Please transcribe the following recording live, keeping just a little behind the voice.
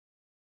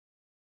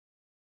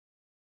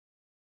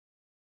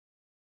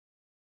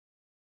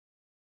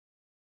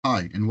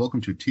Hi, and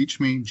welcome to Teach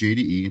Me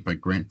JDE by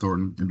Grant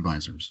Thornton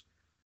Advisors.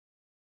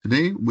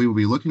 Today, we will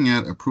be looking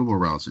at approval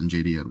routes in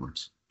JD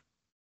Edwards.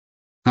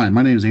 Hi,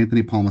 my name is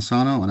Anthony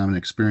Palmisano, and I'm an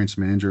experienced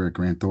manager at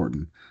Grant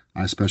Thornton.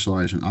 I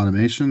specialize in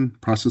automation,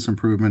 process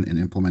improvement, and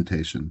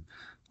implementation.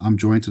 I'm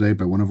joined today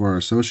by one of our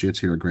associates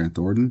here at Grant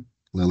Thornton,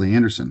 Lily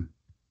Anderson.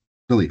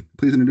 Lily,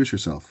 please introduce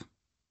yourself.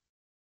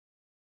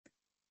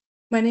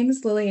 My name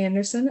is Lily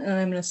Anderson, and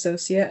I'm an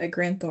associate at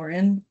Grant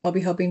Thornton. I'll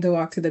be helping to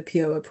walk through the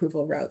PO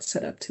approval route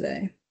set up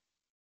today.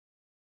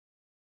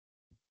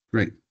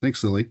 Great.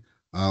 Thanks, Lily.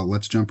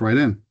 Let's jump right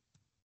in.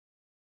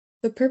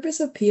 The purpose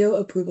of PO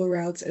approval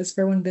routes is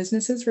for when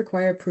businesses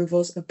require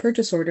approvals of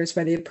purchase orders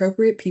by the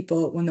appropriate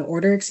people when the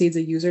order exceeds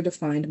a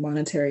user-defined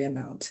monetary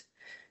amount.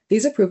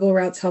 These approval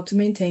routes help to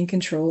maintain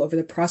control over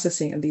the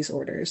processing of these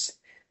orders.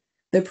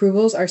 The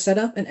approvals are set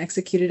up and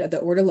executed at the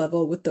order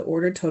level with the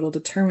order total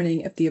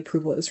determining if the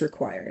approval is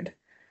required.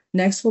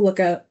 Next, we'll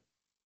look at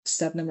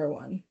step number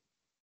 1.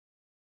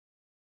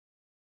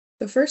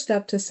 The first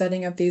step to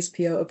setting up these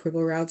PO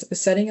approval routes is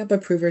setting up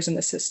approvers in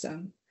the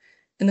system.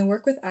 In the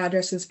Work with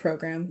Addresses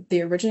program,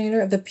 the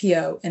originator of the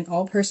PO and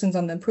all persons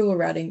on the approval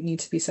routing need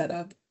to be set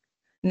up.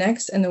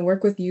 Next, in the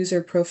Work with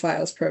User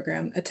Profiles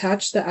program,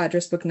 attach the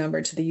address book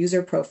number to the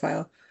user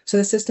profile so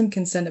the system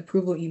can send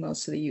approval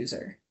emails to the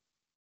user.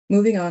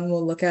 Moving on,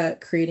 we'll look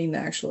at creating the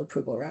actual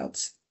approval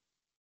routes.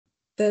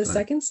 The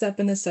second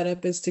step in the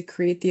setup is to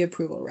create the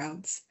approval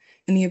routes.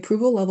 In the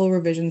approval level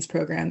revisions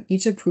program,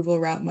 each approval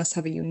route must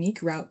have a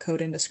unique route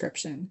code and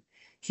description.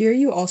 Here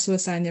you also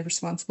assign the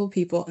responsible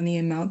people and the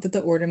amount that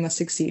the order must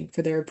exceed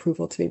for their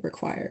approval to be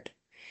required.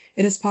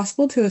 It is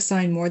possible to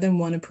assign more than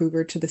one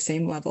approver to the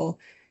same level,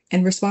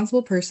 and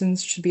responsible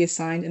persons should be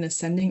assigned in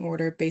ascending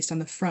order based on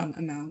the from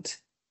amount.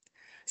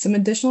 Some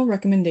additional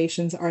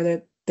recommendations are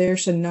that there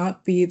should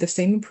not be the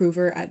same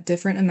approver at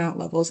different amount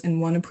levels in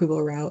one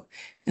approval route,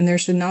 and there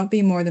should not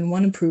be more than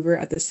one approver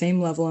at the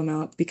same level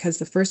amount because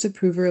the first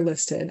approver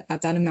listed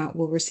at that amount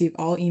will receive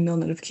all email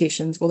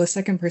notifications while the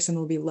second person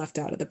will be left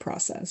out of the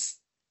process.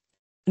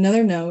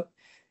 Another note,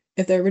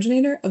 if the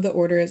originator of the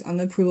order is on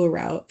the approval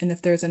route and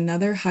if there's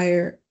another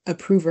higher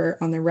approver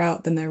on the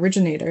route than the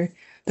originator,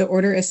 the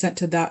order is sent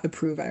to that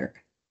approver,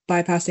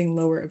 bypassing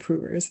lower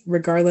approvers,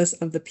 regardless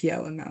of the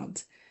PO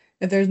amount.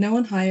 If there's no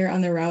one higher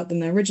on the route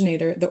than the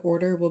originator, the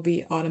order will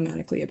be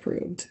automatically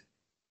approved.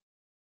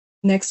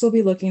 Next, we'll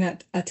be looking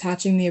at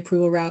attaching the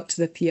approval route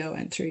to the PO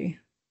entry.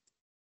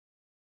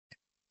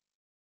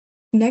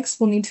 Next,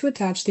 we'll need to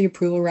attach the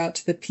approval route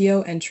to the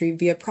PO entry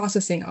via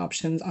processing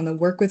options on the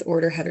Work with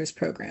Order Headers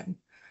program.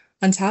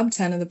 On tab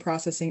 10 of the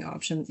processing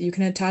options, you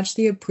can attach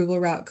the approval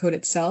route code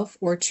itself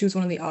or choose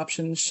one of the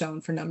options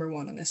shown for number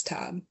 1 on this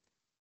tab.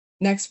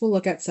 Next, we'll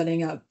look at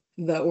setting up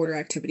the order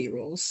activity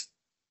rules.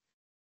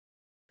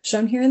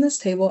 Shown here in this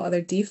table are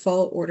the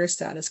default order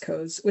status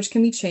codes, which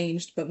can be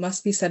changed but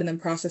must be set in the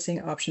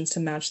processing options to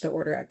match the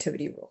order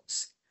activity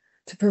rules.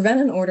 To prevent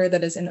an order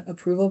that is in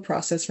approval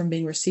process from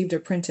being received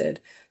or printed,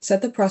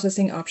 set the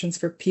processing options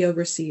for PO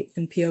receipt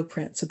and PO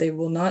print so they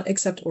will not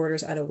accept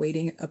orders at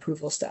awaiting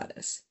approval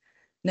status.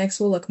 Next,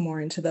 we'll look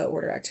more into the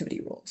order activity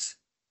rules.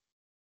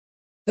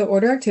 The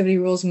order activity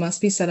rules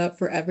must be set up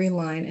for every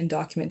line and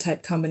document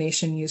type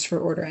combination used for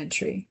order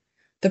entry.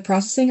 The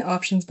processing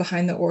options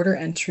behind the order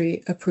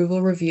entry,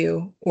 approval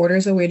review,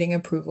 orders awaiting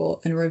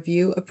approval, and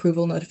review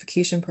approval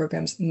notification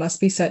programs must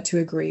be set to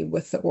agree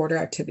with the order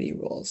activity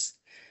rules.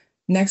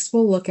 Next,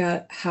 we'll look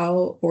at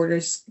how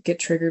orders get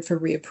triggered for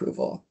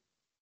reapproval.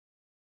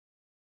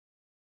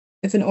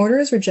 If an order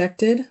is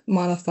rejected,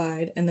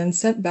 modified, and then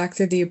sent back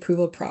through the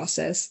approval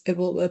process, it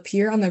will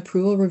appear on the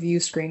approval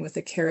review screen with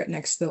a caret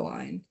next to the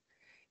line.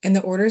 In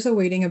the orders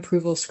awaiting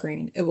approval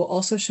screen, it will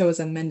also show as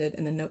amended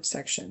in the notes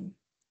section.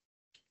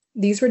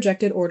 These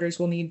rejected orders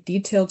will need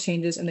detailed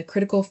changes in the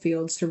critical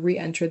fields to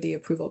re-enter the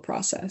approval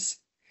process.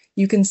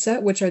 You can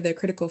set which are the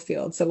critical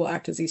fields that will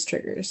act as these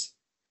triggers.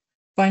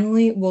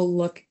 Finally, we'll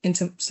look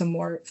into some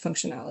more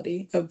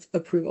functionality of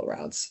approval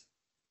routes.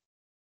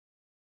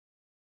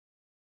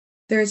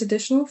 There is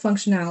additional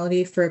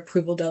functionality for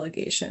approval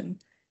delegation.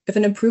 If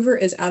an approver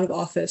is out of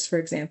office, for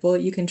example,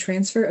 you can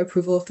transfer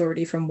approval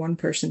authority from one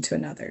person to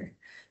another.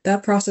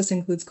 That process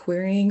includes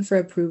querying for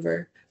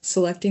approver,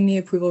 selecting the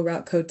approval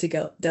route code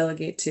to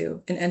delegate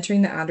to, and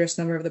entering the address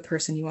number of the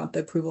person you want the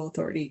approval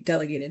authority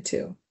delegated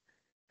to.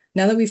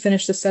 Now that we've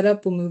finished the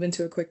setup, we'll move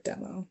into a quick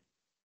demo.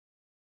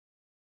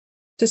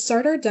 To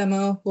start our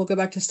demo, we'll go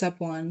back to step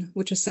 1,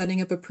 which is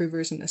setting up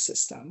approvers in the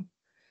system.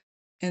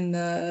 In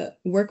the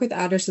Work with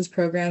Addresses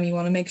program, you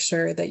want to make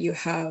sure that you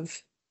have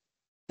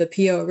the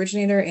PO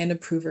originator and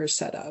approvers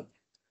set up.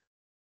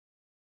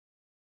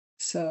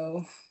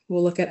 So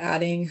we'll look at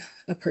adding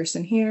a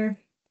person here.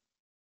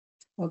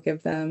 I'll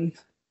give them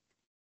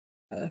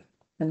a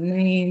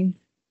name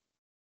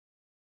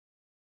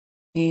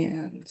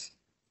and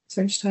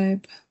search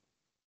type.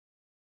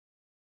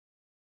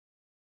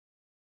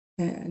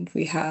 And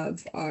we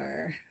have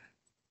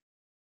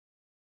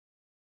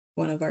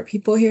one of our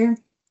people here.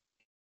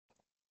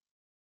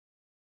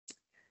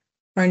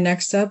 Our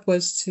next step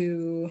was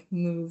to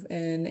move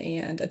in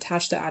and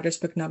attach the address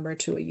book number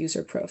to a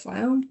user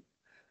profile.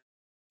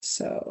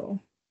 So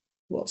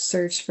we'll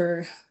search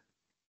for,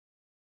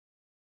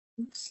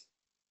 oops.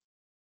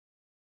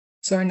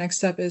 So our next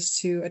step is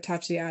to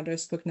attach the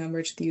address book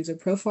number to the user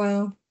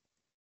profile.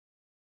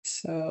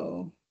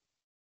 So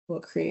we'll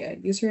create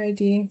a user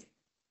ID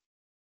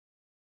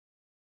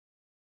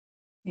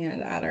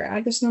and add our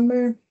address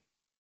number.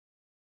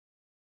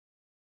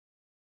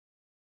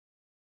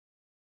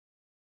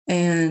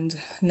 And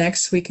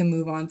next we can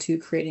move on to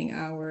creating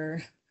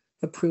our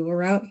approval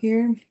route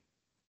here.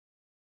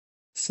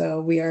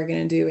 So we are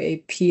going to do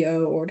a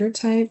PO order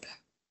type.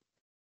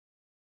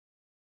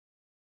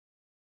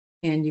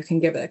 And you can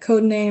give it a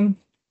code name.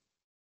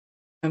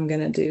 I'm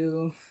going to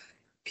do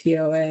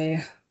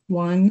POA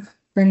 1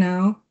 for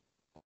now.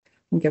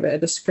 And give it a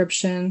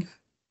description.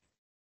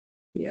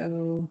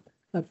 PO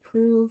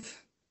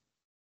approve.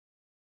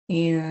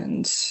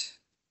 And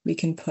we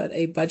can put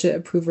a budget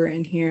approver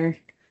in here.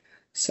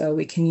 So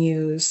we can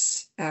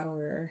use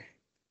our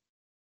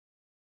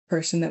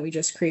person that we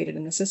just created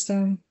in the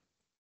system.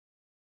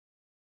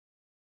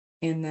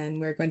 And then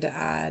we're going to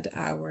add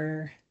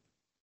our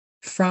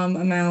from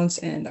amounts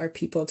and our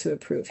people to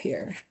approve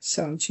here.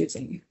 So I'm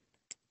choosing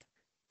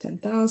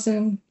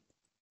 10,000,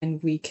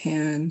 and we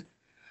can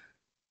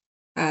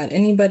add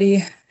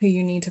anybody who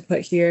you need to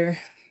put here.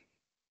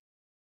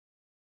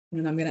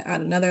 And I'm going to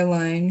add another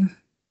line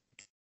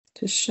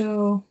to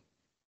show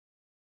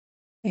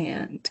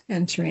and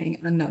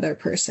entering another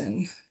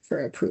person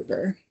for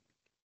approver.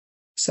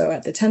 So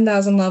at the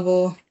 10,000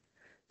 level,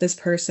 this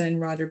person,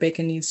 Roger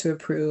Bacon, needs to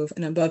approve,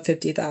 and above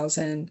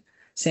 50,000,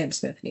 Sam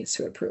Smith needs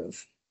to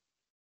approve.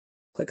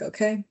 Click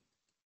OK.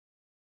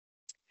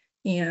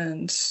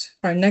 And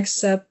our next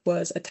step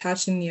was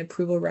attaching the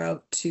approval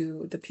route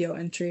to the PO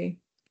entry.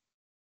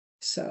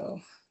 So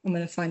I'm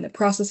going to find the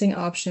processing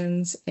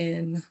options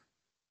in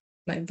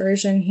my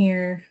version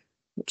here,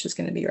 which is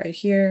going to be right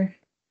here.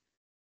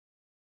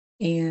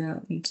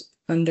 And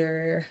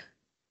under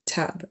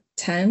tab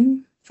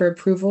 10 for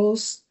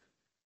approvals,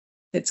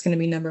 it's going to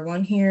be number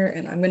 1 here.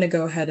 And I'm going to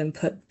go ahead and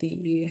put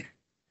the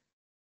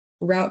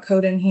route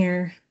code in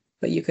here,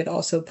 but you could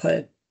also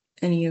put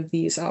any of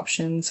these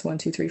options, 1,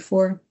 2, 3,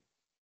 4.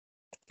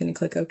 Going to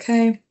click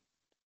OK.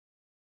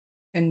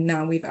 And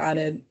now we've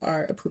added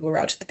our approval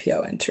route to the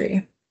PO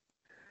entry.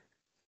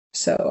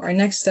 So our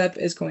next step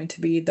is going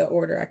to be the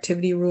order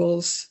activity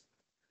rules.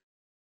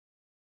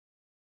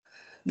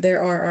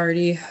 There are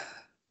already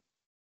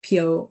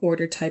PO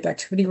order type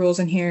activity rules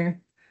in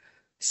here.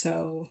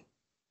 So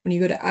when you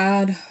go to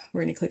add,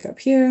 we're going to click up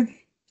here.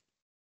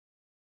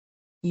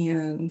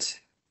 And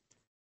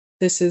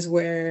this is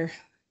where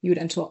you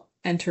would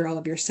enter all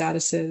of your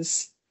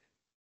statuses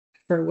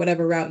for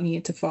whatever route you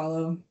need to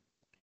follow.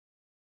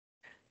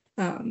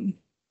 For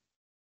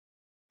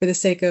the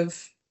sake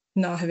of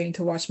not having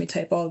to watch me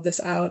type all of this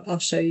out, I'll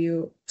show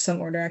you some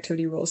order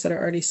activity rules that are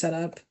already set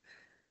up.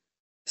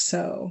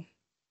 So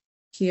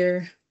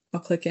here, I'll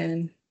click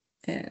in,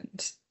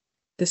 and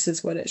this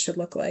is what it should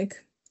look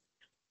like.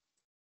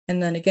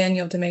 And then again,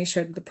 you have to make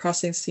sure that the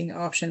processing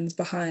options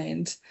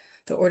behind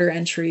the order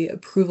entry,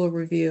 approval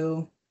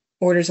review,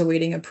 orders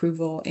awaiting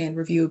approval, and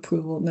review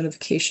approval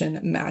notification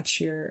match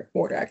your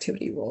order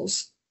activity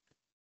rules.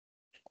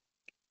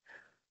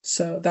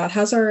 So that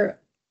has our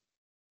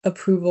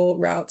approval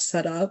route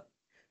set up.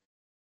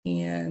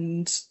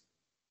 And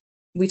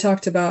we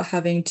talked about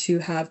having to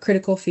have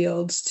critical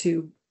fields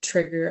to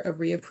trigger a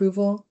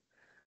reapproval.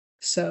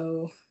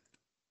 So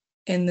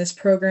in this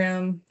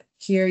program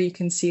here, you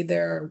can see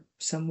there are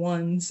some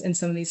 1s in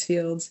some of these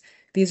fields.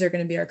 These are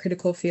going to be our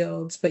critical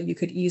fields, but you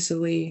could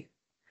easily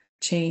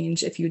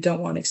change if you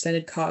don't want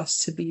extended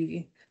costs to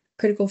be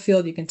critical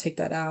field, you can take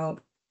that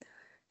out.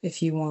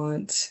 If you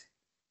want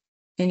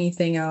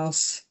anything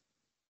else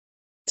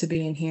to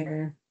be in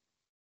here,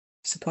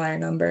 supplier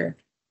number,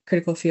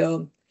 critical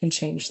field, you can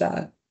change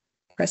that.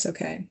 Press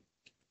OK.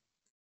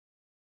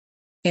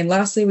 And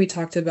lastly, we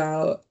talked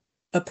about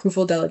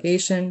approval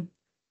delegation.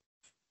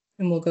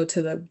 And we'll go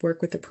to the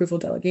work with approval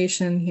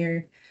delegation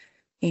here,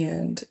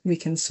 and we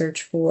can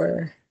search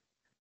for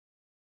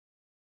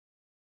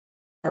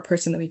our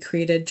person that we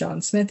created,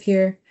 John Smith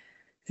here,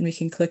 and we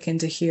can click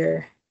into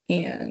here,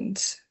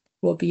 and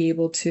we'll be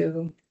able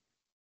to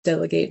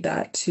delegate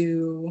that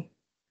to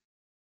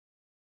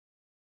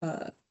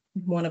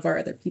one of our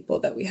other people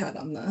that we had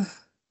on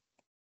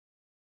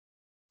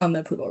the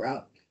approval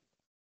route.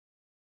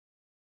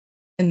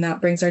 And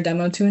that brings our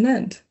demo to an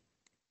end.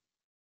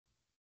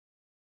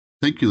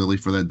 Thank you, Lily,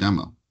 for that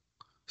demo.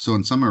 So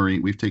in summary,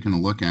 we've taken a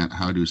look at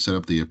how to set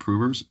up the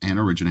approvers and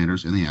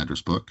originators in the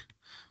address book,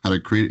 how to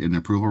create an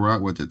approval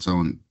route with its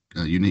own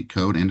unique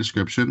code and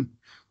description,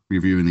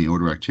 reviewing the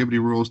order activity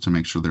rules to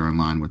make sure they're in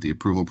line with the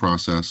approval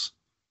process,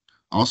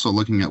 also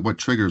looking at what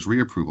triggers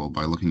reapproval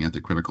by looking at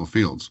the critical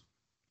fields.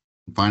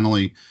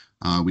 Finally,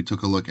 we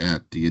took a look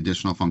at the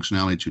additional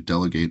functionality to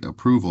delegate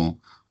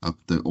approval of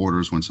the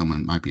orders when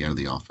someone might be out of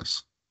the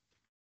office.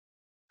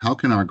 How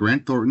can our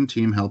Grant Thornton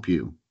team help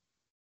you?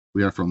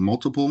 We offer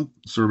multiple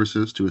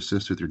services to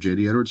assist with your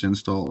JD Edwards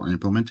install or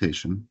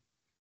implementation,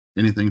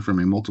 anything from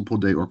a multiple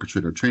day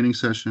orchestrator training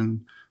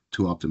session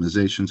to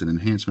optimizations and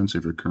enhancements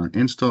of your current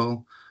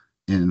install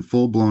and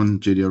full-blown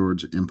JD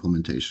Edwards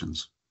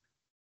implementations.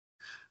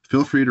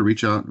 Feel free to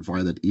reach out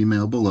via that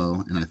email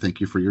below, and I thank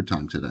you for your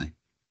time today.